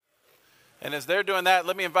And as they're doing that,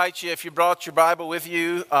 let me invite you, if you brought your Bible with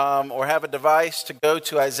you or have a device, to go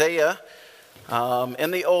to Isaiah in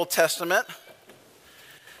the Old Testament.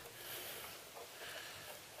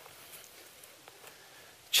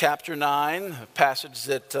 Chapter 9, a passage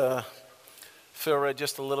that Phil read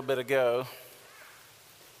just a little bit ago.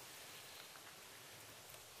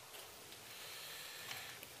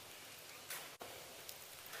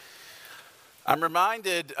 I'm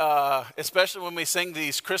reminded, especially when we sing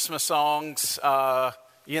these Christmas songs,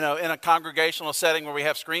 in a congregational setting where we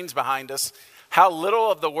have screens behind us, how little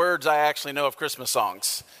of the words I actually know of Christmas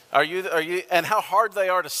songs. Are you, and how hard they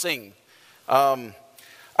are to sing. I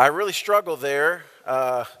really struggle there.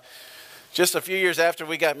 Just a few years after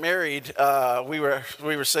we got married, we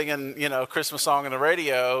were singing, a Christmas song on the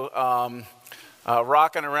radio,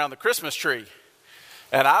 rocking around the Christmas tree,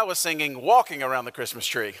 and I was singing "Walking Around the Christmas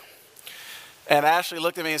Tree." And Ashley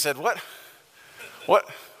looked at me and said, What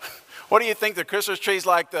do you think, the Christmas tree's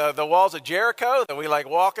like the walls of Jericho that we like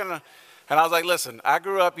walking? And I was like, listen, I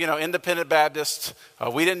grew up, independent Baptist.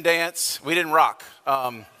 We didn't dance. We didn't rock.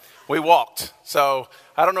 We walked. So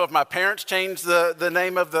I don't know if my parents changed the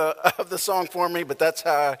name of the song for me, but that's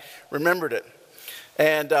how I remembered it.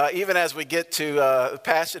 And even as we get to the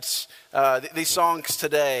passage, these songs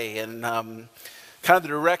today, and kind of the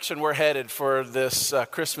direction we're headed for this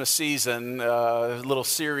Christmas season, little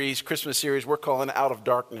series, Christmas series we're calling Out of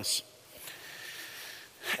Darkness.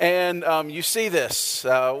 And you see this,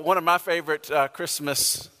 one of my favorite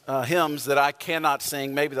Christmas hymns that I cannot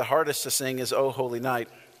sing, maybe the hardest to sing, is "O Holy Night."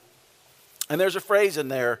 And there's a phrase in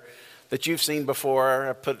there that you've seen before.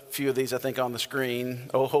 I put a few of these, I think, on the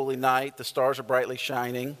screen. "O holy night, the stars are brightly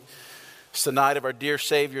shining. It's the night of our dear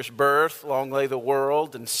Savior's birth. Long lay the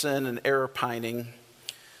world in sin and error pining,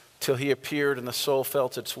 till he appeared and the soul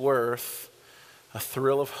felt its worth. A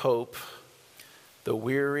thrill of hope, the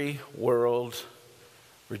weary world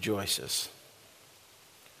rejoices.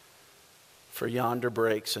 For yonder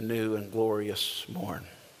breaks a new and glorious morn."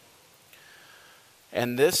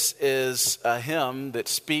 And this is a hymn that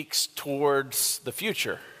speaks towards the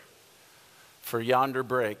future. For yonder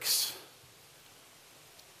breaks.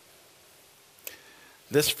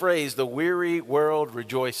 This phrase, "the weary world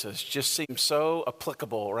rejoices," just seems so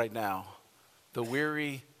applicable right now. The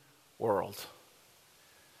weary world.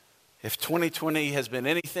 If 2020 has been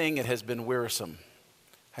anything, it has been wearisome.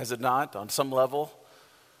 Has it not, on some level?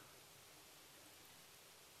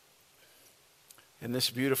 And this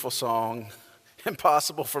beautiful song,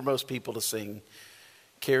 impossible for most people to sing,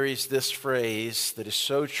 carries this phrase that is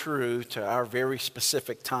so true to our very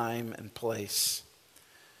specific time and place.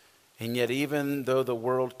 And yet, even though the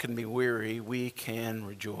world can be weary, we can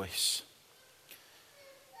rejoice.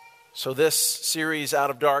 So this series, Out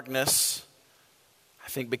of Darkness, I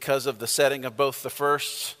think because of the setting of both the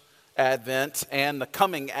first Advent and the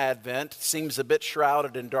coming Advent, seems a bit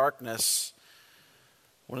shrouded in darkness.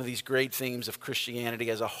 One of these great themes of Christianity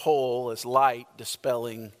as a whole is light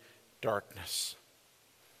dispelling darkness.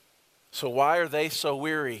 So why are they so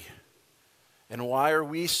weary? And why are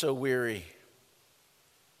we so weary?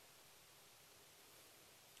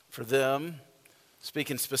 For them,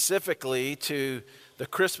 speaking specifically to the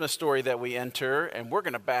Christmas story that we enter, and we're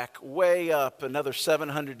going to back way up another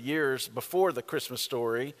 700 years before the Christmas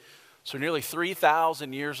story. So nearly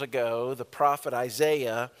 3,000 years ago, the prophet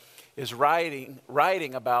Isaiah is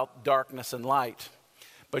writing about darkness and light.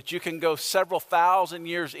 But you can go several thousand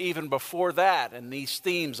years even before that, and these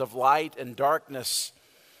themes of light and darkness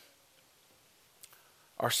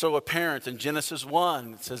are so apparent. In Genesis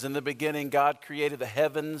 1, it says, "In the beginning God created the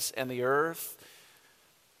heavens and the earth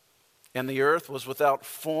was without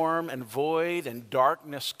form and void, and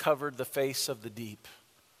darkness covered the face of the deep."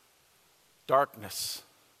 Darkness.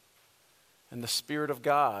 "And the Spirit of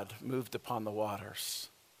God moved upon the waters.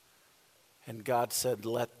 And God said,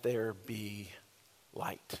 let there be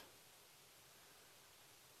light."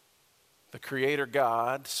 The Creator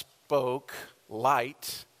God spoke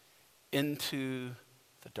light into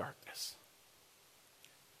the darkness.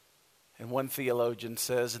 And one theologian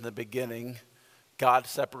says, in the beginning, God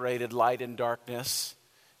separated light and darkness,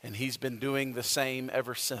 and he's been doing the same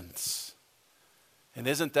ever since. And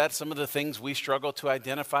isn't that some of the things we struggle to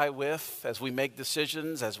identify with as we make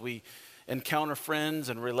decisions, as we encounter friends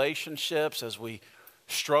and relationships, as we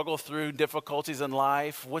struggle through difficulties in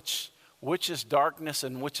life? Which is darkness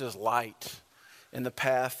and which is light in the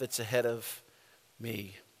path that's ahead of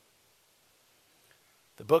me?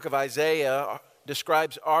 The book of Isaiah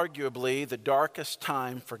describes arguably the darkest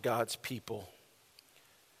time for God's people.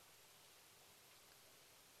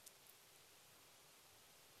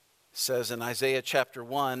 says in Isaiah chapter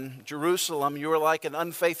 1, Jerusalem, you are like an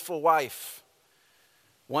unfaithful wife.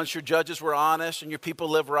 Once your judges were honest and your people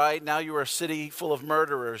live right, now you are a city full of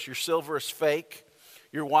murderers. Your silver is fake.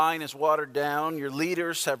 Your wine is watered down. Your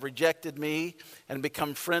leaders have rejected me and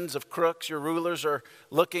become friends of crooks. Your rulers are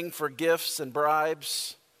looking for gifts and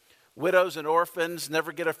bribes. Widows and orphans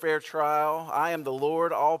never get a fair trial. I am the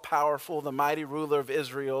Lord, all-powerful, the mighty ruler of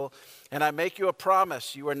Israel, and I make you a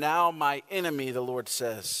promise. You are now my enemy, the Lord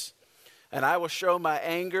says. And I will show my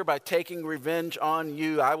anger by taking revenge on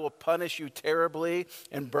you. I will punish you terribly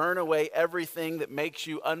and burn away everything that makes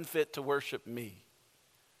you unfit to worship me.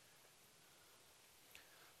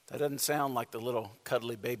 That doesn't sound like the little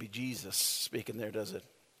cuddly baby Jesus speaking there, does it?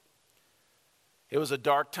 It was a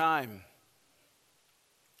dark time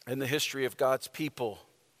in the history of God's people.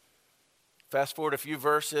 Fast forward a few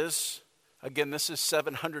verses. Again, this is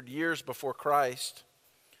 700 years before Christ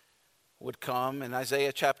would come. In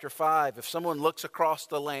Isaiah chapter 5, if someone looks across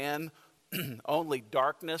the land, only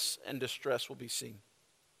darkness and distress will be seen.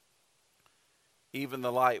 Even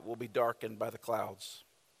the light will be darkened by the clouds.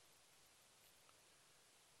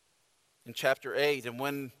 In chapter 8, and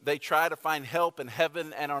when they try to find help in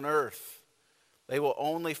heaven and on earth, they will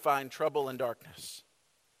only find trouble and darkness.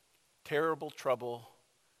 Terrible trouble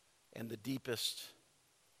and the deepest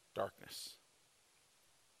darkness.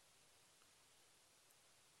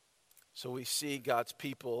 So we see God's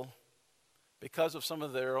people, because of some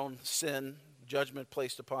of their own sin, judgment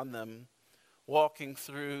placed upon them, walking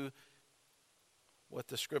through what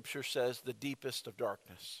the scripture says, the deepest of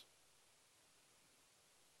darkness.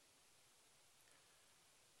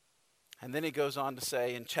 And then he goes on to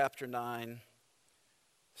say in chapter 9,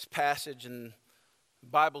 this passage in the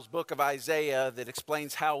Bible's book of Isaiah that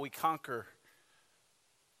explains how we conquer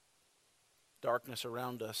darkness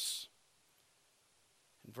around us.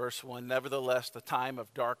 In verse 1, nevertheless, the time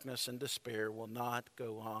of darkness and despair will not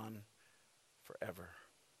go on forever.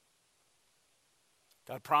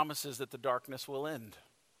 God promises that the darkness will end.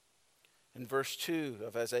 In verse 2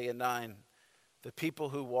 of Isaiah 9, the people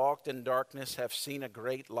who walked in darkness have seen a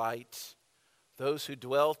great light. Those who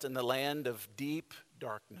dwelt in the land of deep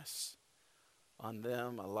darkness, on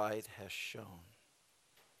them a light has shone.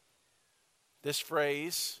 This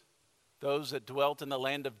phrase, those that dwelt in the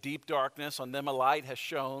land of deep darkness, on them a light has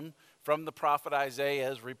shone, from the prophet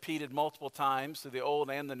Isaiah, is repeated multiple times through the Old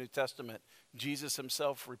and the New Testament. Jesus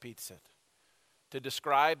himself repeats it to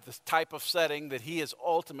describe the type of setting that he is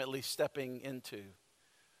ultimately stepping into.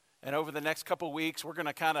 And over the next couple weeks, we're going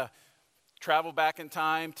to kind of travel back in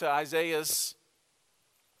time to Isaiah's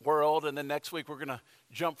world, and then next week we're going to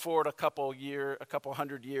jump forward a couple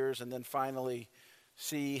hundred years, and then finally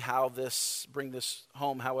see how bring this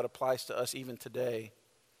home, how it applies to us even today.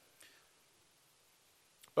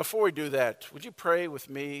 Before we do that, would you pray with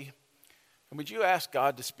me? And would you ask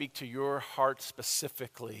God to speak to your heart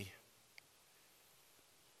specifically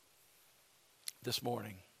this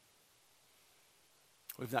morning?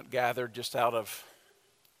 We've not gathered just out of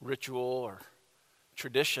ritual or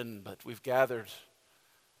tradition, but we've gathered,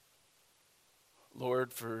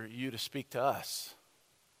 Lord, for you to speak to us.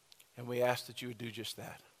 And we ask that you would do just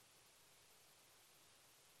that.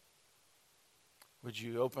 Would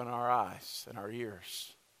you open our eyes and our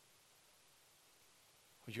ears?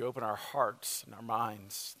 Would you open our hearts and our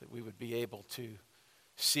minds that we would be able to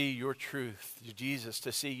see your truth, Jesus,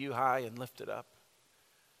 to see you high and lifted up?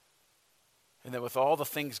 And that with all the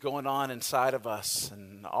things going on inside of us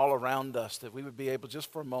and all around us, that we would be able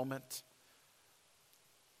just for a moment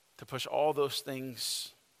to push all those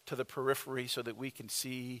things to the periphery so that we can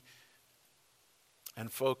see and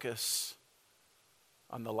focus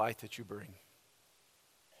on the light that you bring.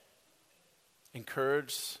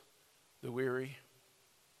 Encourage the weary.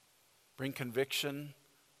 Bring conviction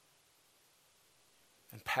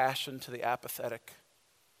and passion to the apathetic.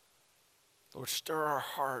 Lord, stir our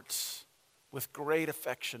hearts with great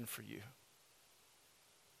affection for you.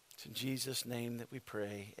 It's in Jesus' name that we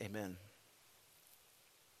pray. Amen.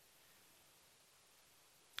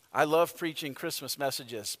 I love preaching Christmas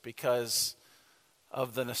messages because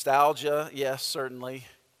of the nostalgia, yes, certainly.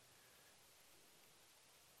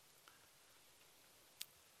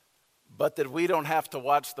 But that we don't have to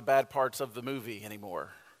watch the bad parts of the movie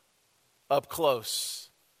anymore, up close.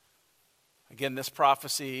 Again, this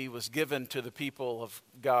prophecy was given to the people of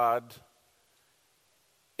God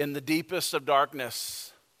in the deepest of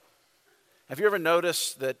darkness. Have you ever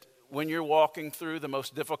noticed that when you're walking through the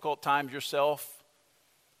most difficult times yourself,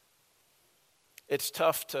 it's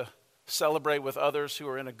tough to celebrate with others who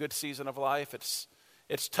are in a good season of life?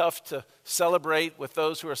 It's tough to celebrate with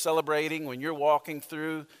those who are celebrating when you're walking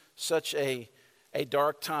through such a a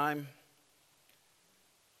dark time.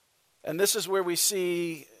 And this is where we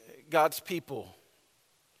see God's people.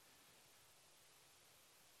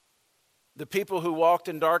 The people who walked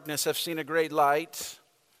in darkness have seen a great light.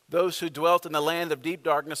 Those who dwelt in the land of deep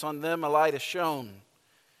darkness, on them a light is shone.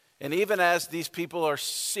 And even as these people are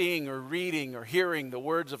seeing or reading or hearing the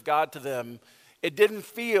words of God to them, it didn't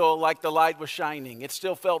feel like the light was shining. It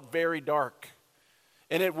still felt very dark.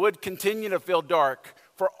 And it would continue to feel dark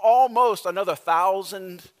for almost another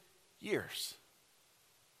 1,000 years.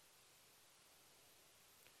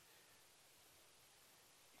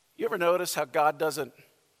 You ever notice how God doesn't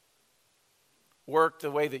work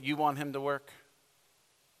the way that you want him to work?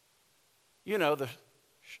 You know, the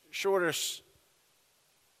shortest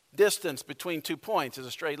distance between 2 points is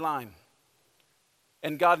a straight line.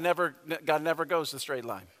 And God never goes the straight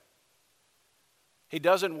line. He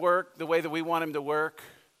doesn't work the way that we want him to work.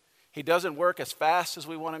 He doesn't work as fast as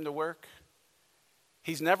we want him to work.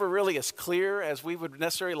 He's never really as clear as we would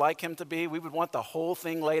necessarily like him to be. We would want the whole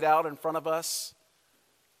thing laid out in front of us.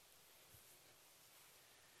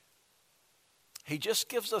 He just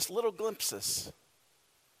gives us little glimpses,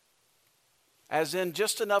 as in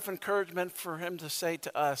just enough encouragement for him to say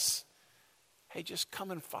to us, hey, just come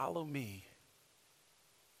and follow me.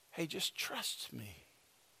 Hey, just trust me.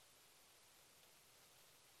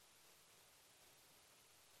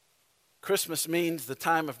 Christmas means the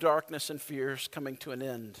time of darkness and fears coming to an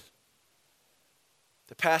end.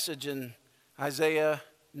 The passage in Isaiah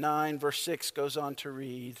 9, verse 6 goes on to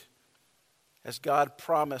read, as God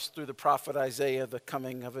promised through the prophet Isaiah the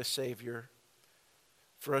coming of a Savior.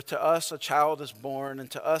 For to us a child is born,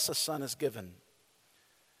 and to us a son is given.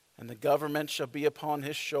 And the government shall be upon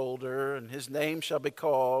his shoulder, and his name shall be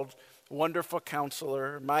called Wonderful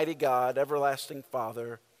Counselor, Mighty God, Everlasting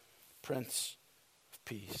Father, Prince of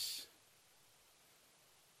Peace.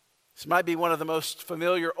 This might be one of the most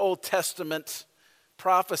familiar Old Testament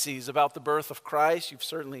prophecies about the birth of Christ. You've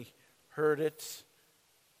certainly heard it.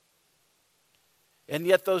 And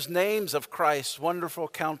yet those names of Christ, Wonderful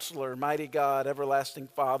Counselor, Mighty God, Everlasting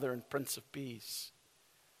Father, and Prince of Peace,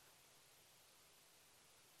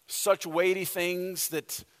 such weighty things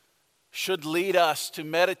that should lead us to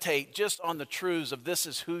meditate just on the truths of this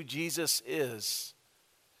is who Jesus is.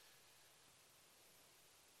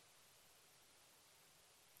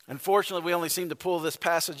 Unfortunately, we only seem to pull this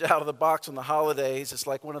passage out of the box on the holidays. It's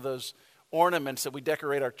like one of those ornaments that we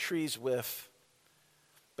decorate our trees with.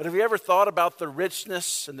 But have you ever thought about the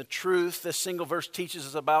richness and the truth this single verse teaches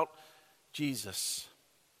us about Jesus?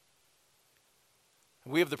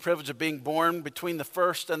 We have the privilege of being born between the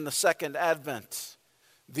first and the second Advent.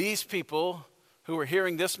 These people who were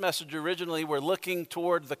hearing this message originally were looking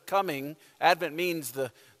toward the coming. Advent means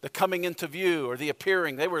the coming into view or the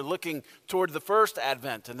appearing. They were looking toward the first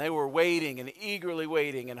Advent, and they were waiting and eagerly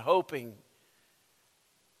waiting and hoping.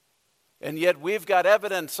 And yet we've got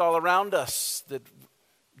evidence all around us that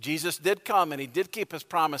Jesus did come, and he did keep his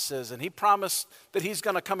promises, and he promised that he's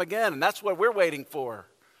going to come again, and that's what we're waiting for,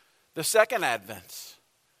 the second Advent,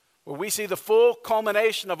 where we see the full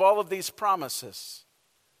culmination of all of these promises.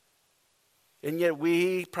 And yet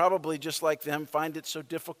we, probably just like them, find it so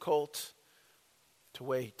difficult to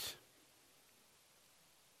wait.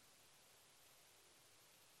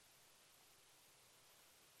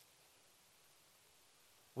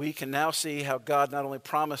 We can now see how God not only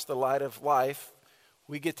promised the light of life,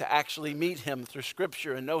 we get to actually meet him through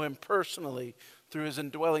Scripture and know him personally through his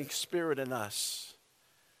indwelling Spirit in us.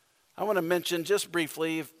 I want to mention just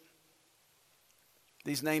briefly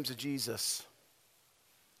these names of Jesus.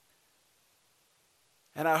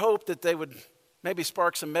 And I hope that they would maybe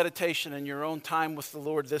spark some meditation in your own time with the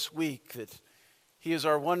Lord this week, that he is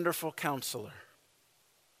our wonderful counselor.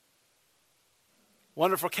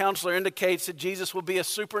 Wonderful Counselor indicates that Jesus will be a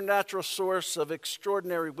supernatural source of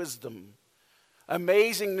extraordinary wisdom.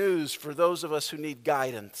 Amazing news for those of us who need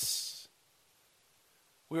guidance.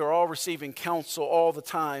 We are all receiving counsel all the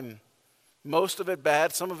time. Most of it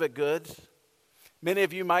bad, some of it good. Many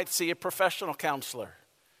of you might see a professional counselor.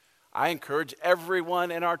 I encourage everyone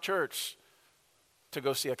in our church to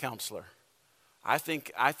go see a counselor. I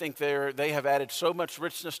think they have added so much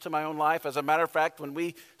richness to my own life. As a matter of fact, when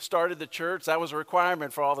we started the church, that was a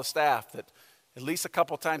requirement for all the staff that at least a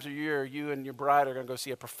couple times a year, you and your bride are going to go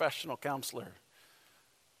see a professional counselor.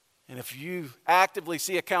 And if you actively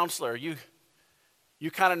see a counselor, you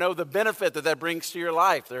kind of know the benefit that brings to your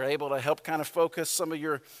life. They're able to help kind of focus some of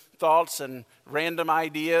your thoughts and random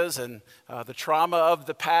ideas and the trauma of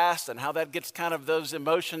the past and how that gets kind of those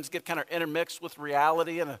emotions get kind of intermixed with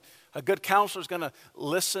reality. And a good counselor is going to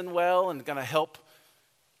listen well and going to help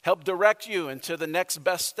direct you into the next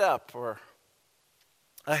best step or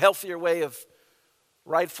a healthier way of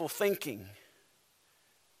rightful thinking.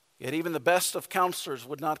 Yet even the best of counselors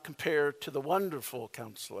would not compare to the wonderful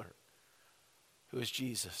counselor who is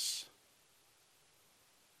Jesus.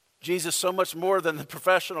 Jesus, so much more than the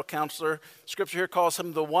professional counselor. Scripture here calls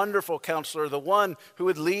him the wonderful counselor, the one who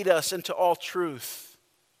would lead us into all truth.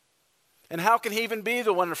 And how can he even be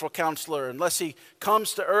the wonderful counselor unless he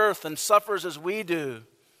comes to earth and suffers as we do?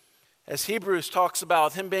 As Hebrews talks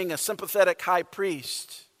about him being a sympathetic high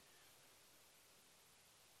priest.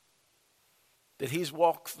 That he's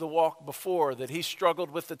walked the walk before, that he's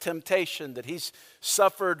struggled with the temptation, that he's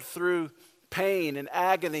suffered through pain and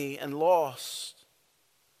agony and loss.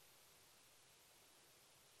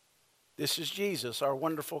 This is Jesus, our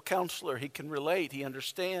wonderful counselor. He can relate, he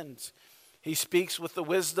understands. He speaks with the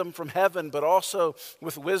wisdom from heaven, but also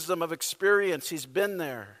with wisdom of experience. He's been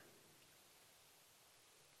there.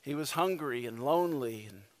 He was hungry and lonely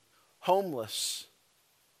and homeless.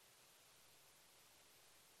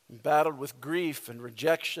 And battled with grief and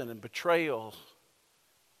rejection and betrayal,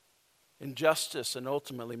 injustice and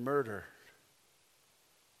ultimately murder.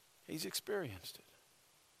 He's experienced it.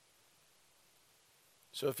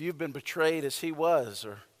 So if you've been betrayed as he was,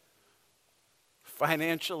 or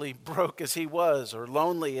financially broke as he was, or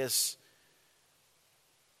lonely as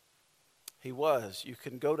he was, you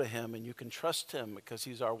can go to him and you can trust him because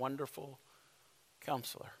he's our wonderful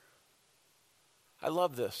counselor. I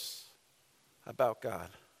love this about God.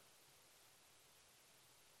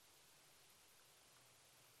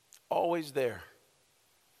 Always there.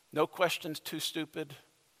 No questions too stupid.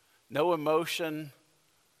 No emotion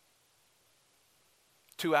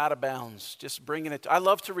too out of bounds. Just bringing it. I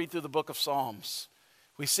love to read through the book of Psalms.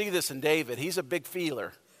 We see this in David. He's a big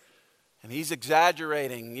feeler. And he's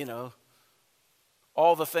exaggerating,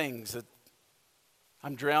 all the things that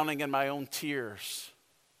I'm drowning in my own tears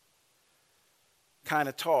kind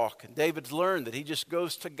of talk. And David's learned that he just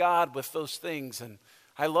goes to God with those things. And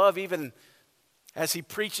I love even as he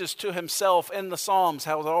preaches to himself in the Psalms,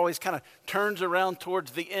 how it always kind of turns around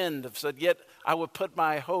towards the end of said, yet I would put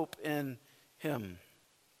my hope in him.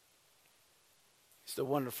 He's the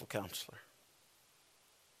wonderful counselor.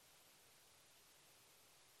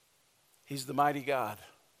 He's the mighty God.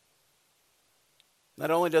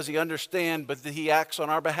 Not only does he understand, but that he acts on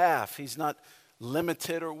our behalf. He's not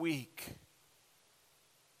limited or weak.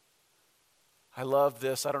 I love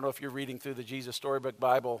this. I don't know if you're reading through the Jesus Storybook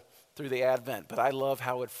Bible through the Advent, but I love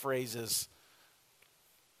how it phrases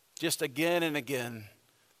just again and again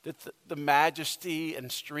that the majesty and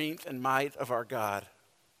strength and might of our God.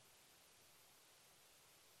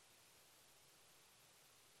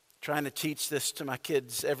 Trying to teach this to my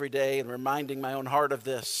kids every day and reminding my own heart of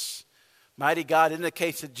this. Mighty God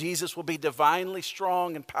indicates that Jesus will be divinely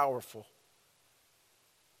strong and powerful.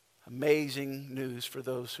 Amazing news for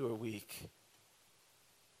those who are weak.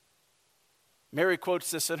 Mary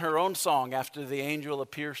quotes this in her own song after the angel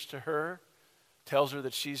appears to her, tells her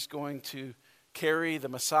that she's going to carry the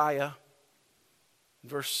Messiah. In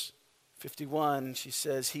verse 51, she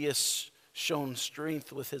says, he has shown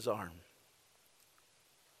strength with his arm.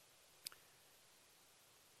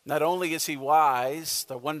 Not only is he wise,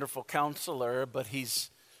 the wonderful counselor, but he's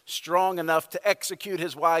strong enough to execute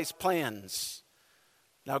his wise plans.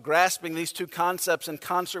 Now, grasping these two concepts in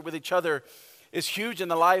concert with each other is huge in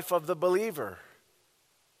the life of the believer.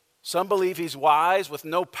 Some believe he's wise with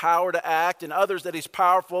no power to act, and others that he's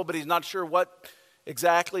powerful, but he's not sure what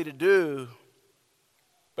exactly to do.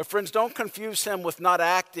 But friends, don't confuse him with not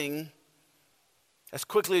acting as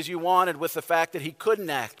quickly as you wanted with the fact that he couldn't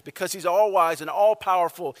act. Because he's all wise and all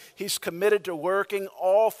powerful, he's committed to working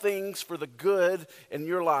all things for the good in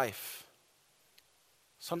your life.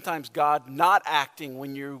 Sometimes God not acting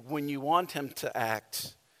when you want him to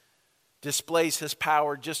act displays his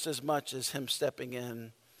power just as much as him stepping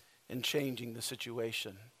in and changing the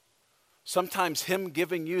situation. Sometimes him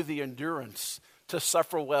giving you the endurance to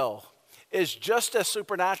suffer well is just as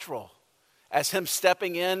supernatural as him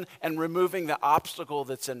stepping in and removing the obstacle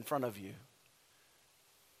that's in front of you.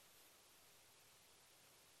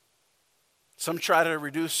 Some try to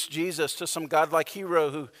reduce Jesus to some godlike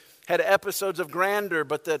hero who had episodes of grandeur,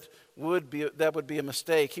 but that would be a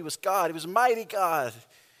mistake. He was God. He was a mighty God.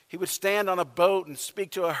 He would stand on a boat and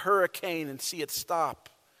speak to a hurricane and see it stop.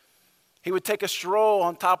 He would take a stroll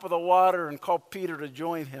on top of the water and call Peter to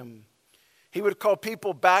join him. He would call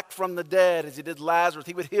people back from the dead as he did Lazarus.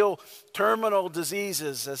 He would heal terminal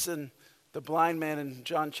diseases as in the blind man in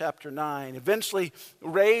John chapter 9. Eventually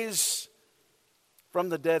raise from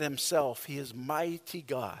the dead himself. He is mighty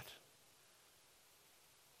God.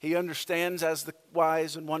 He understands as the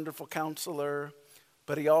wise and wonderful counselor,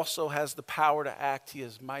 but he also has the power to act. He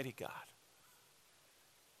is mighty God.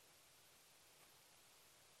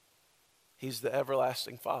 He's the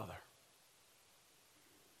everlasting Father.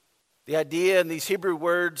 The idea in these Hebrew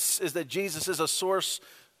words is that Jesus is a source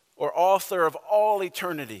or author of all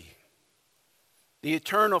eternity. The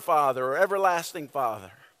eternal Father or everlasting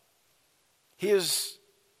Father. He is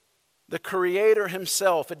the Creator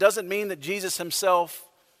himself. It doesn't mean that Jesus himself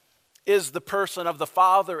is the person of the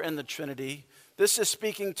Father in the Trinity. This is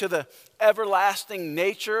speaking to the everlasting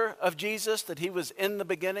nature of Jesus, that he was in the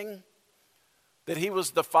beginning, that he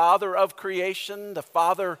was the Father of creation. The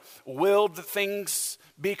Father willed that things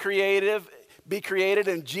be created,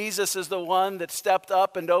 and Jesus is the one that stepped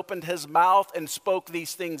up and opened his mouth and spoke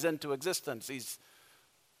these things into existence. He's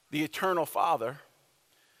the eternal Father.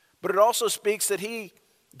 But it also speaks that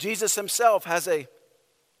Jesus himself, has a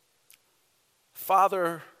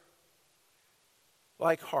Father-like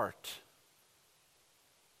heart.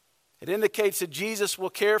 It indicates that Jesus will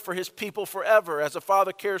care for his people forever as a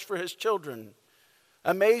father cares for his children.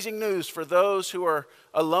 Amazing news for those who are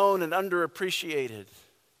alone and underappreciated.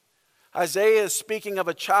 Isaiah is speaking of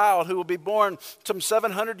a child who will be born some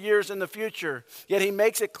 700 years in the future. Yet he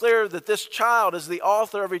makes it clear that this child is the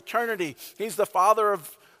author of eternity. He's the father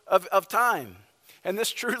of time. And this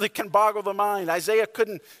truly can boggle the mind. Isaiah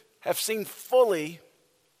couldn't have seen fully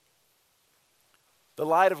the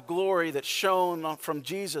light of glory that shone from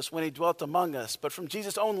Jesus when he dwelt among us. But from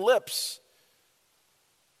Jesus' own lips,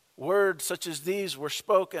 words such as these were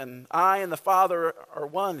spoken. I and the Father are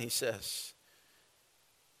one, he says.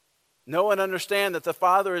 Know and understand that the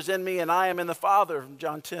Father is in me and I am in the Father,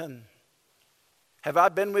 John 10. Have I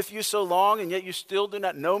been with you so long and yet you still do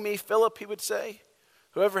not know me, Philip, he would say.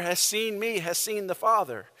 Whoever has seen me has seen the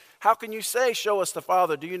Father. How can you say, show us the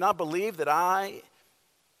Father? Do you not believe that I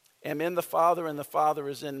am in the Father and the Father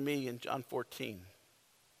is in me, in John 14?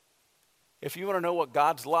 If you want to know what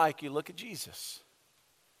God's like, you look at Jesus.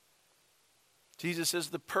 Jesus is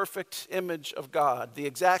the perfect image of God, the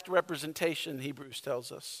exact representation, Hebrews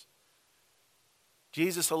tells us.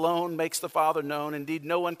 Jesus alone makes the Father known. Indeed,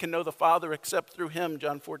 no one can know the Father except through him,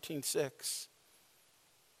 John 14:6.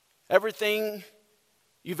 Everything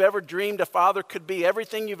you've ever dreamed a father could be,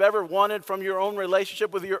 everything you've ever wanted from your own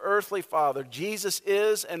relationship with your earthly father, Jesus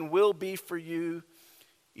is and will be for you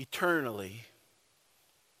eternally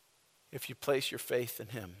if you place your faith in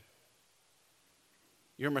him.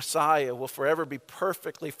 Your Messiah will forever be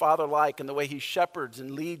perfectly father-like in the way he shepherds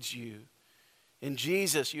and leads you. In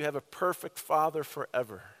Jesus, you have a perfect Father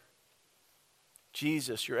forever.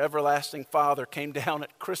 Jesus, your everlasting Father, came down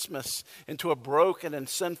at Christmas into a broken and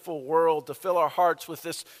sinful world to fill our hearts with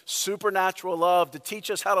this supernatural love, to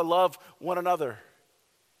teach us how to love one another.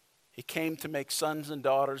 He came to make sons and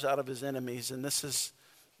daughters out of his enemies, and this is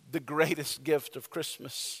the greatest gift of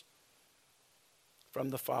Christmas from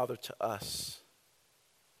the Father to us.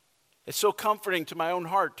 It's so comforting to my own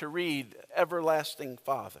heart to read Everlasting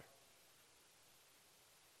Father.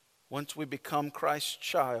 Once we become Christ's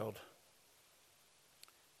child,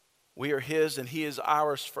 we are his and he is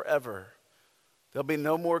ours forever. There'll be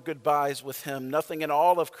no more goodbyes with him. Nothing in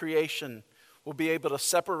all of creation will be able to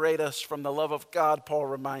separate us from the love of God, Paul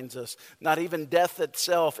reminds us. Not even death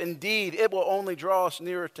itself. Indeed, it will only draw us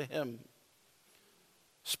nearer to him.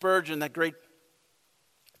 Spurgeon, that great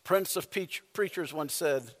prince of preachers, once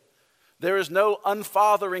said, there is no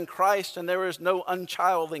unfathering Christ and there is no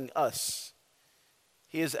unchilding us.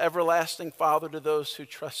 He is everlasting Father to those who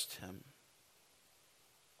trust him.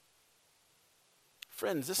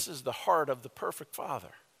 Friends, this is the heart of the perfect Father.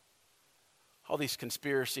 All these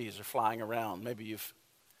conspiracies are flying around. Maybe you've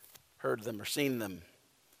heard them or seen them.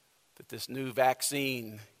 That this new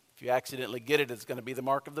vaccine, if you accidentally get it, it's going to be the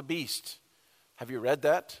mark of the beast. Have you read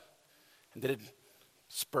that? And did it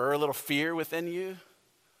spur a little fear within you?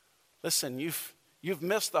 Listen, you've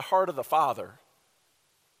missed the heart of the Father.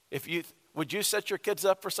 Would you set your kids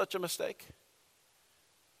up for such a mistake?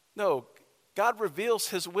 No, God reveals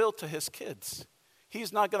his will to his kids.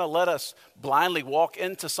 He's not going to let us blindly walk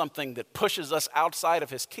into something that pushes us outside of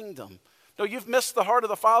his kingdom. No, you've missed the heart of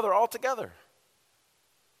the Father altogether.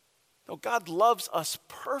 No, God loves us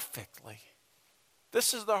perfectly.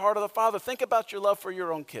 This is the heart of the Father. Think about your love for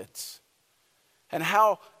your own kids and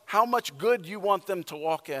how much good you want them to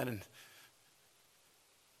walk in and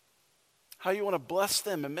how you want to bless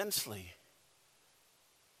them immensely.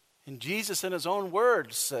 And Jesus in his own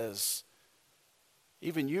words says,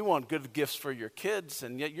 even you want good gifts for your kids,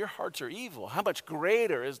 and yet your hearts are evil. How much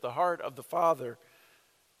greater is the heart of the Father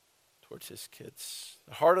towards his kids?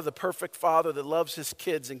 The heart of the perfect Father that loves his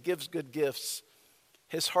kids and gives good gifts.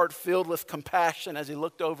 His heart filled with compassion as he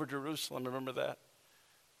looked over Jerusalem. Remember that?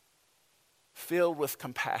 filled with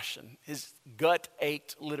compassion. His gut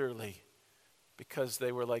ached literally because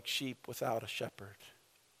they were like sheep without a shepherd.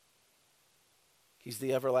 He's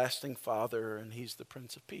the everlasting Father, and he's the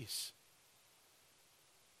Prince of Peace.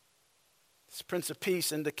 This Prince of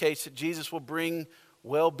Peace indicates that Jesus will bring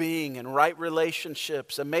well-being and right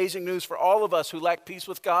relationships. Amazing news for all of us who lack peace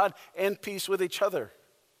with God and peace with each other.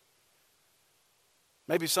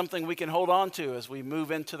 Maybe something we can hold on to as we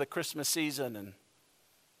move into the Christmas season and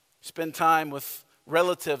spend time with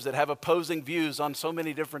relatives that have opposing views on so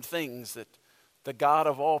many different things, that the God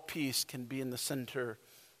of all peace can be in the center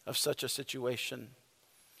of such a situation.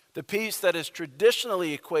 The peace that is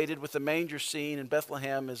traditionally equated with the manger scene in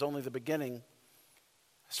Bethlehem is only the beginning.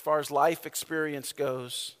 As far as life experience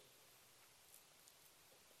goes,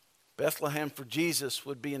 Bethlehem for Jesus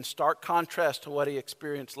would be in stark contrast to what he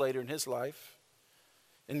experienced later in his life,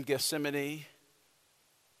 in Gethsemane,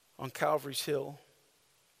 on Calvary's Hill.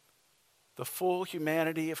 The full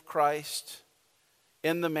humanity of Christ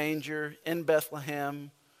in the manger, in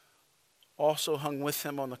Bethlehem, also hung with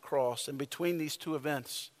him on the cross. And between these two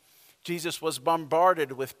events, Jesus was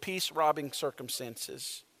bombarded with peace-robbing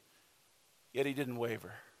circumstances, yet he didn't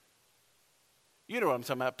waver. You know what I'm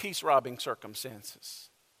talking about, peace-robbing circumstances.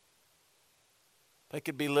 They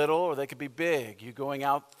could be little or they could be big. You're going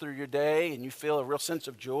out through your day and you feel a real sense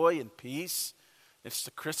of joy and peace. It's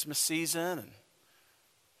the Christmas season and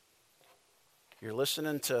you're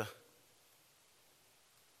listening to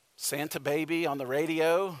Santa Baby on the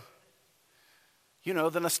radio. You know,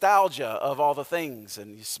 the nostalgia of all the things,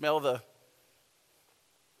 and you smell the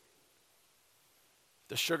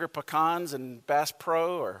sugar pecans and Bass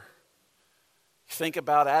Pro, or you think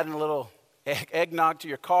about adding a little eggnog to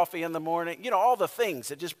your coffee in the morning. You know, all the things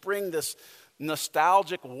that just bring this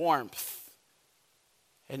nostalgic warmth,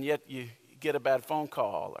 and yet you get a bad phone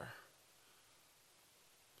call, or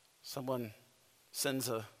someone sends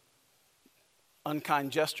a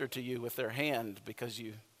unkind gesture to you with their hand because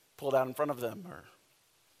you pulled out in front of them, or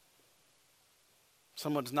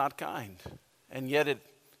someone's not kind, and yet it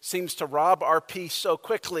seems to rob our peace so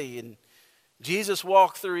quickly. And Jesus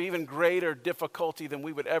walked through even greater difficulty than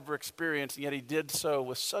we would ever experience, and yet he did so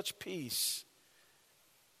with such peace.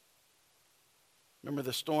 Remember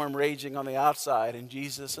the storm raging on the outside, and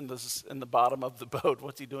Jesus in the bottom of the boat.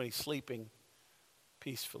 What's he doing? He's sleeping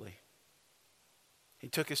peacefully. He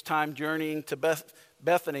took his time journeying to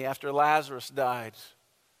Bethany after Lazarus died,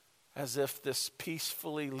 as if this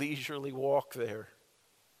peacefully, leisurely walk there.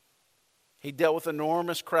 He dealt with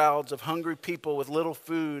enormous crowds of hungry people with little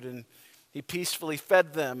food, and he peacefully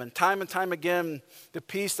fed them. And time again, the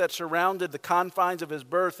peace that surrounded the confines of his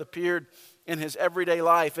birth appeared in his everyday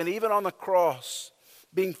life. And even on the cross,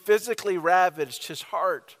 being physically ravaged, his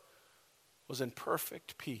heart was in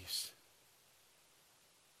perfect peace.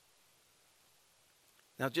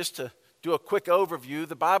 Now, just to do a quick overview,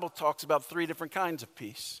 the Bible talks about 3 different kinds of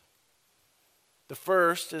peace. The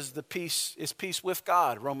first is peace with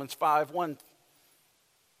God. Romans 5:1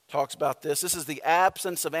 talks about this. This is the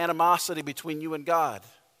absence of animosity between you and God.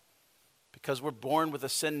 Because we're born with a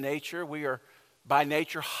sin nature, we are by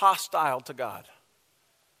nature hostile to God.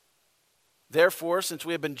 Therefore, since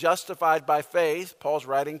we have been justified by faith, Paul's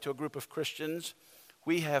writing to a group of Christians,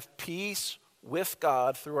 we have peace with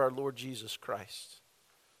God through our Lord Jesus Christ.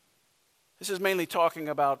 This is mainly talking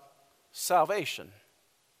about salvation.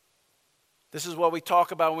 This is what we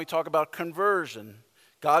talk about when we talk about conversion.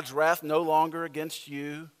 God's wrath no longer against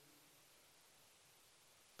you,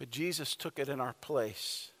 but Jesus took it in our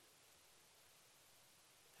place.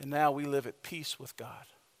 And now we live at peace with God.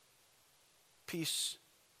 Peace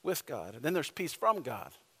with God. And then there's peace from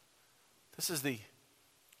God. This is the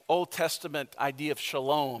Old Testament idea of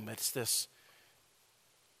shalom. It's this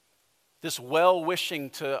well-wishing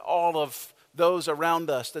to all of those around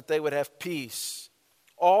us that they would have peace.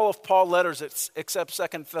 All of Paul's letters except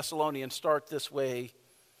 2 Thessalonians start this way: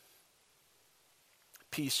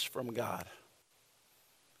 peace from God.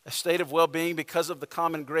 A state of well-being because of the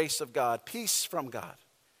common grace of God. Peace from God.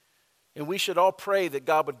 And we should all pray that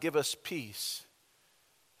God would give us peace.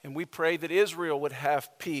 And we pray that Israel would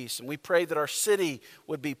have peace. And we pray that our city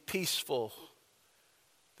would be peaceful.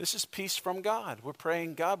 This is peace from God. We're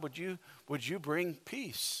praying, God, would you bring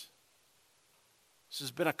peace? This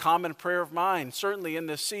has been a common prayer of mine, certainly in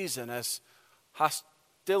this season, as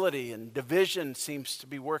hostility and division seems to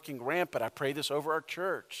be working rampant. I pray this over our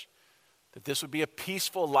church, that this would be a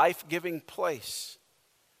peaceful, life-giving place.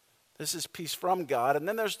 This is peace from God. And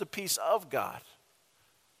then there's the peace of God.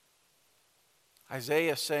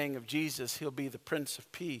 Isaiah saying of Jesus, he'll be the Prince of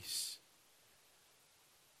Peace.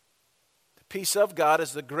 The peace of God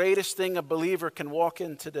is the greatest thing a believer can walk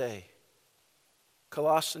in today.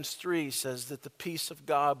 Colossians 3 says that the peace of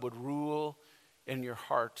God would rule in your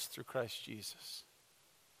hearts through Christ Jesus.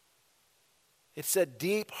 It's a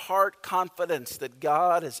deep heart confidence that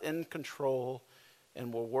God is in control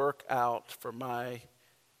and will work out for my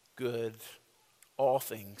good all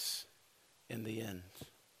things in the end.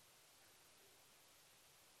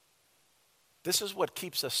 This is what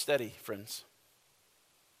keeps us steady, friends.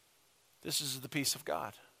 This is the peace of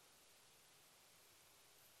God.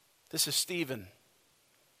 This is Stephen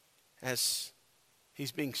as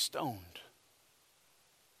he's being stoned,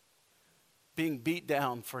 being beat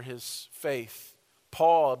down for his faith.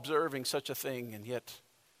 Paul observing such a thing, and yet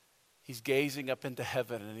he's gazing up into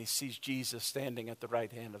heaven and he sees Jesus standing at the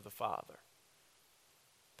right hand of the Father.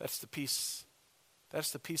 That's the peace.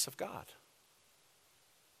 That's the peace of God.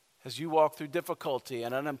 As you walk through difficulty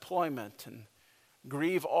and unemployment and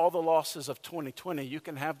grieve all the losses of 2020, you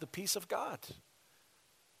can have the peace of God.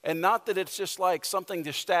 And not that it's just like something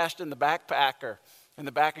just stashed in the backpack or in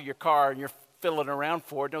the back of your car and you're fiddling around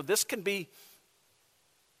for it. No, this can be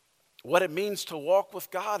what it means to walk with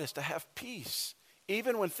God, is to have peace,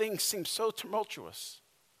 even when things seem so tumultuous.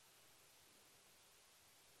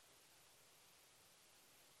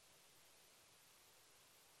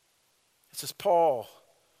 This is Paul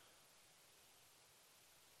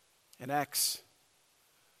in Acts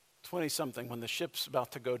 20-something when the ship's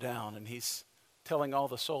about to go down and he's telling all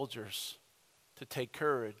the soldiers to take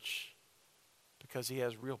courage because he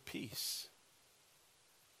has real peace.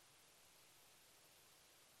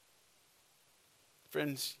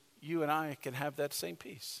 Friends, you and I can have that same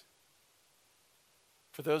peace.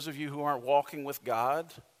 For those of you who aren't walking with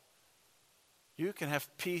God, you can have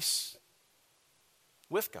peace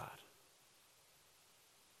with God.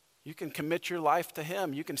 You can commit your life to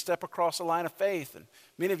Him. You can step across a line of faith. And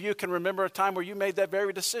many of you can remember a time where you made that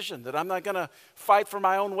very decision, that I'm not going to fight for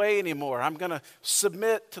my own way anymore. I'm going to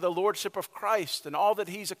submit to the lordship of Christ and all that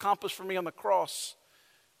He's accomplished for me on the cross.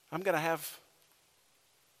 I'm going to have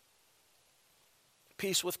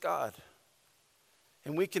peace with God.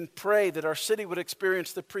 And we can pray that our city would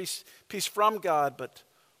experience the peace from God, but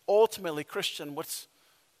ultimately, Christian, what's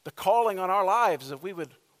the calling on our lives is that we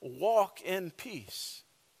would walk in peace.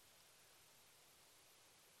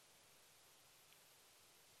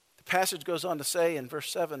 The passage goes on to say in verse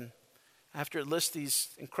 7, after it lists these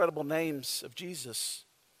incredible names of Jesus,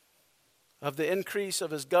 of the increase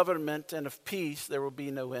of His government and of peace there will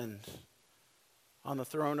be no end on the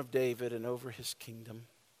throne of David and over His kingdom.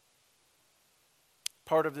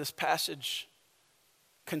 Part of this passage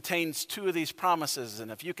contains two of these promises,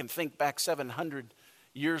 and if you can think back 700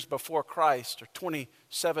 years before Christ or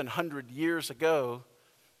 2,700 years ago,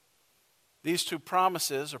 these two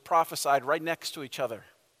promises are prophesied right next to each other.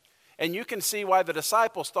 And you can see why the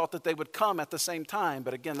disciples thought that they would come at the same time,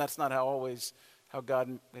 but again, that's not how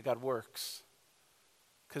God works.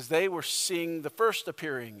 Because they were seeing the first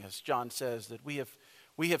appearing, as John says, that we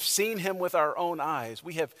have seen Him with our own eyes.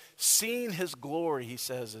 We have seen His glory, he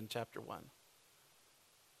says in chapter 1.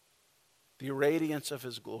 The radiance of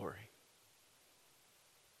His glory.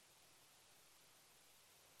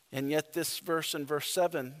 And yet this verse in verse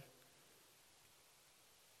 7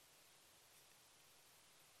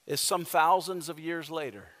 is some thousands of years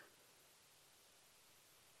later.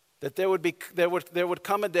 That there would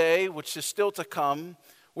come a day, which is still to come,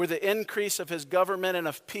 where the increase of His government and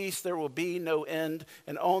of peace there will be no end,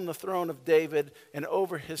 and on the throne of David and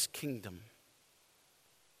over His kingdom.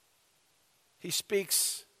 He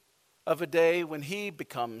speaks of a day when He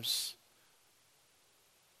becomes,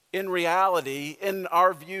 in reality, in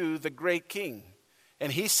our view, the great King.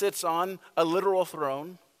 And He sits on a literal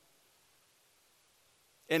throne,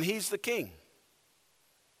 and He's the King.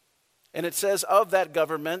 And it says of that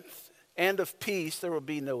government and of peace there will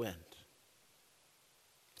be no end.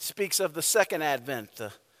 It speaks of the second advent.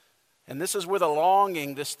 And this is where the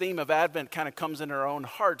longing, this theme of Advent kind of comes in our own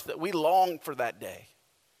hearts, that we long for that day.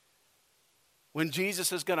 When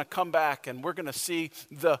Jesus is going to come back and we're going to see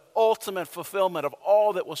the ultimate fulfillment of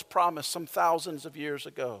all that was promised some thousands of years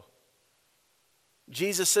ago.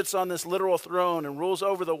 Jesus sits on this literal throne and rules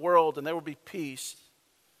over the world, and there will be peace.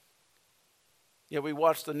 Yet we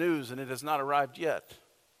watch the news and it has not arrived yet.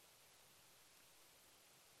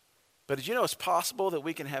 But did you know it's possible that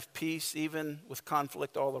we can have peace even with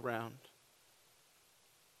conflict all around?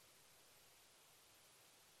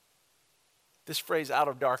 This phrase, out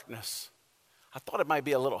of darkness, I thought it might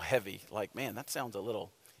be a little heavy. Like, man, that sounds a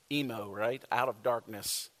little emo, right? Out of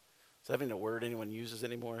darkness. Is that even a word anyone uses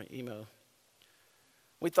anymore, emo?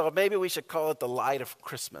 We thought maybe we should call it the light of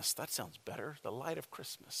Christmas. That sounds better, the light of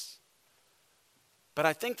Christmas. But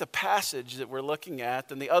I think the passage that we're looking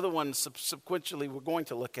at and the other ones subsequently we're going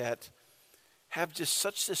to look at have just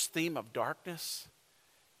such this theme of darkness,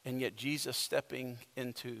 and yet Jesus stepping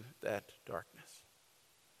into that darkness.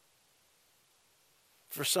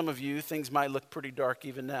 For some of you, things might look pretty dark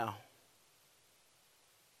even now.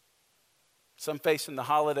 Some facing the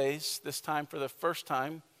holidays, this time for the first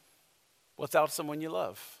time, without someone you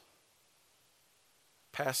love.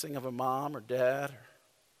 Passing of a mom or dad, or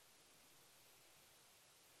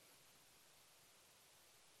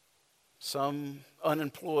some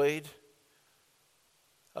unemployed,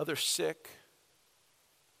 others sick,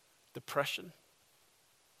 depression.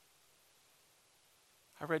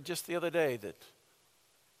 I read just the other day that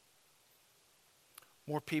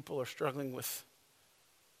more people are struggling with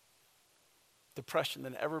depression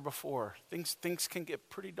than ever before. Things can get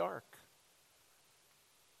pretty dark.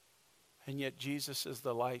 And yet Jesus is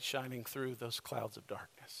the light shining through those clouds of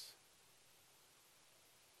darkness.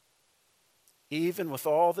 Even with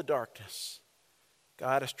all the darkness,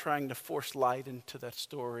 God is trying to force light into that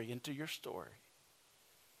story, into your story.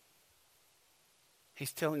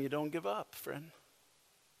 He's telling you, don't give up, friend.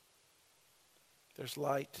 There's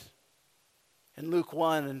light. In Luke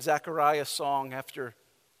 1, in Zechariah's song, after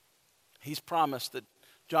he's promised that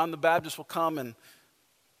John the Baptist will come and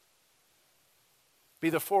be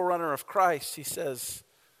the forerunner of Christ, he says,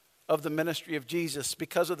 of the ministry of Jesus,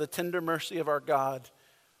 because of the tender mercy of our God,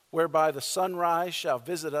 whereby the sunrise shall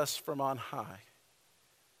visit us from on high,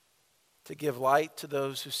 to give light to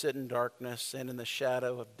those who sit in darkness and in the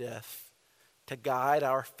shadow of death, to guide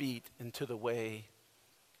our feet into the way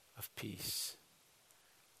of peace.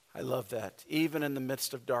 I love that. Even in the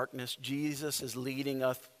midst of darkness, Jesus is leading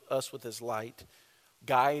us with his light,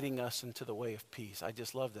 guiding us into the way of peace. I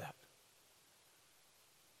just love that.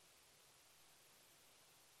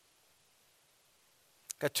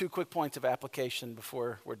 Got 2 quick points of application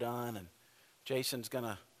before we're done, and Jason's going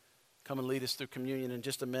to come and lead us through communion in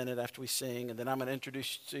just a minute after we sing, and then I'm going to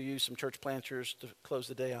introduce to you some church planters to close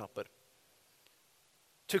the day out. But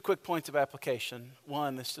 2 quick points of application.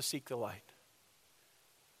 One is to seek the light.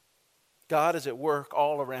 God is at work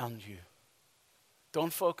all around you.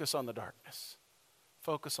 Don't focus on the darkness.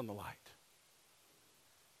 Focus on the light.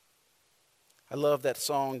 I love that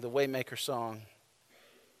song, the Waymaker song.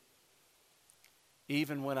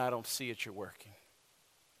 Even when I don't see it, you're working.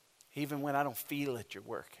 Even when I don't feel it, you're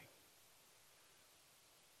working.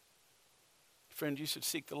 Friend, you should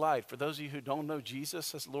seek the light. For those of you who don't know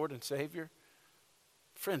Jesus as Lord and Savior,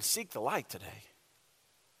 friend, seek the light today.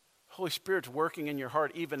 Holy Spirit's working in your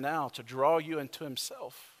heart even now to draw you into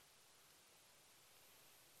himself.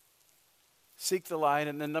 Seek the light.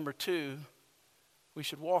 And then number 2, we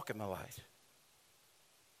should walk in the light.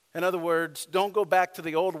 In other words, don't go back to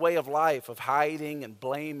the old way of life of hiding and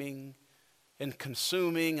blaming and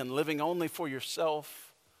consuming and living only for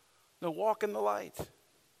yourself. No, walk in the light.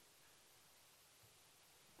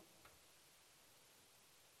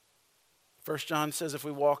 First John says if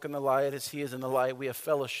we walk in the light as he is in the light, we have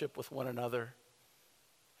fellowship with one another.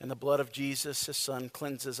 And the blood of Jesus, his son,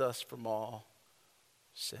 cleanses us from all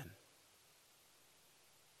sin.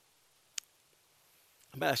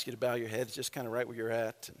 I'm going to ask you to bow your heads just kind of right where you're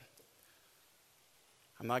at. And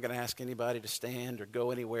I'm not going to ask anybody to stand or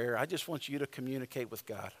go anywhere. I just want you to communicate with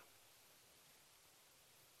God.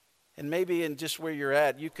 And maybe in just where you're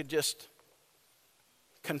at, you could just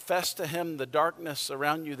confess to him the darkness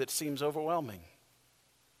around you that seems overwhelming.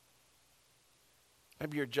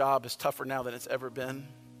 Maybe your job is tougher now than it's ever been.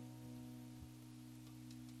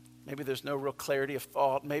 Maybe there's no real clarity of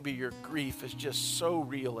thought. Maybe your grief is just so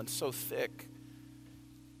real and so thick.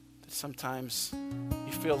 Sometimes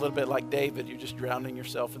you feel a little bit like David. You're just drowning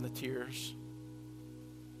yourself in the tears.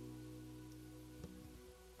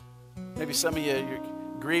 Maybe some of you, you're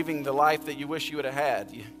grieving the life that you wish you would have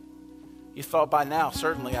had. You thought by now,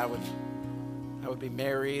 certainly I would be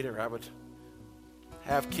married, or I would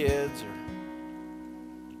have kids, or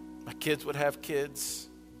my kids would have kids.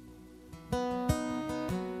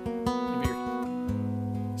 Maybe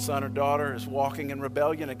your son or daughter is walking in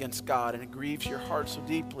rebellion against God, and it grieves your heart so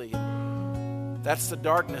deeply. That's the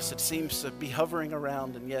darkness that seems to be hovering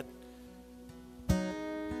around, and yet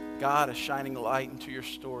God is shining light into your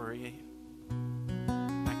story.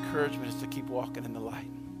 My encouragement is to keep walking in the light.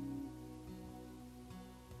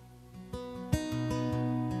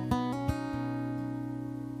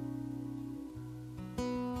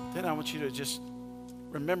 Then I want you to just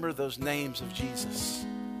remember those names of Jesus.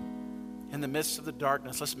 In the midst of the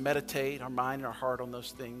darkness, let's meditate our mind and our heart on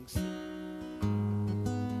those things.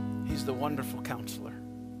 He's the wonderful counselor.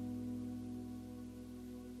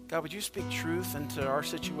 God, would you speak truth into our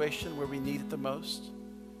situation where we need it the most?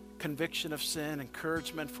 Conviction of sin,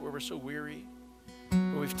 encouragement for where we're so weary,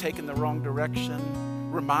 where we've taken the wrong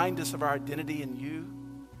direction. Remind us of our identity in you,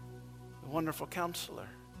 the wonderful counselor,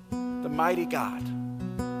 the mighty God.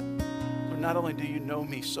 Lord, not only do you know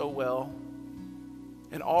me so well,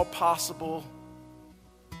 in all possible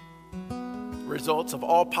results of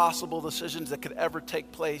all possible decisions that could ever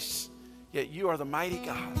take place, yet you are the mighty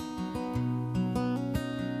God.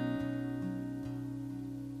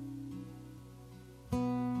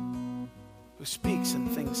 Who speaks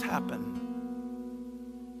and things happen.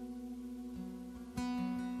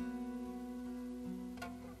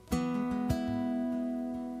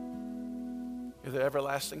 You're the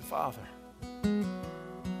everlasting Father.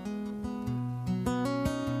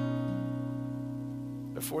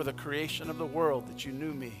 Before the creation of the world, that you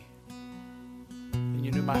knew me, and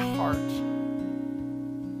you knew my heart,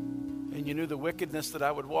 and you knew the wickedness that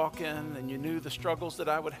I would walk in, and you knew the struggles that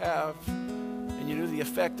I would have, and you knew the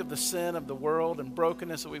effect of the sin of the world and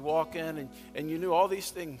brokenness that we walk in, and you knew all these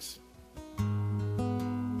things.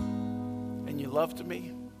 And you loved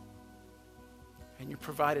me, and you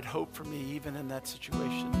provided hope for me even in that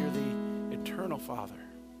situation. You're the eternal Father,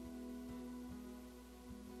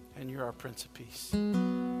 and you're our Prince of Peace.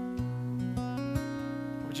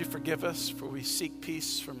 Would you forgive us for we seek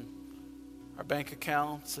peace from our bank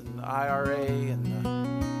accounts and the IRA and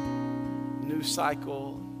the news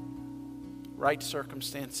cycle, right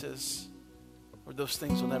circumstances, where those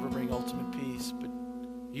things will never bring ultimate peace, but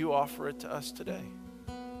you offer it to us today.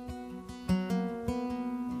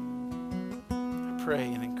 I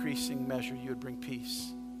pray in increasing measure you would bring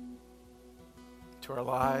peace to our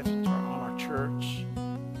lives, to our church,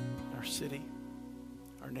 our city,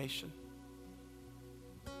 our nation,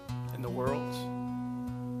 and the world.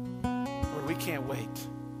 Lord, we can't wait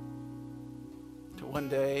to one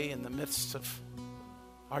day in the midst of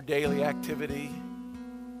our daily activity,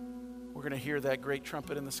 we're going to hear that great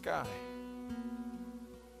trumpet in the sky.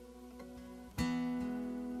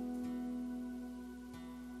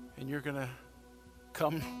 And you're going to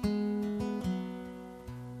come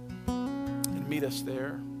and meet us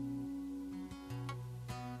there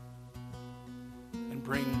and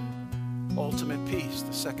bring ultimate peace,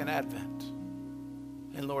 the second advent.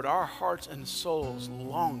 And Lord, our hearts and souls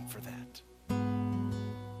long for that.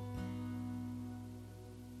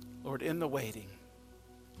 Lord, in the waiting,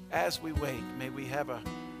 as we wait, may we have a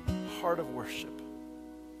heart of worship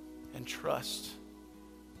and trust.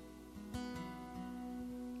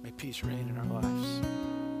 May peace reign in our lives.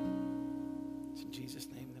 It's in Jesus'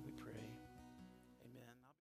 name.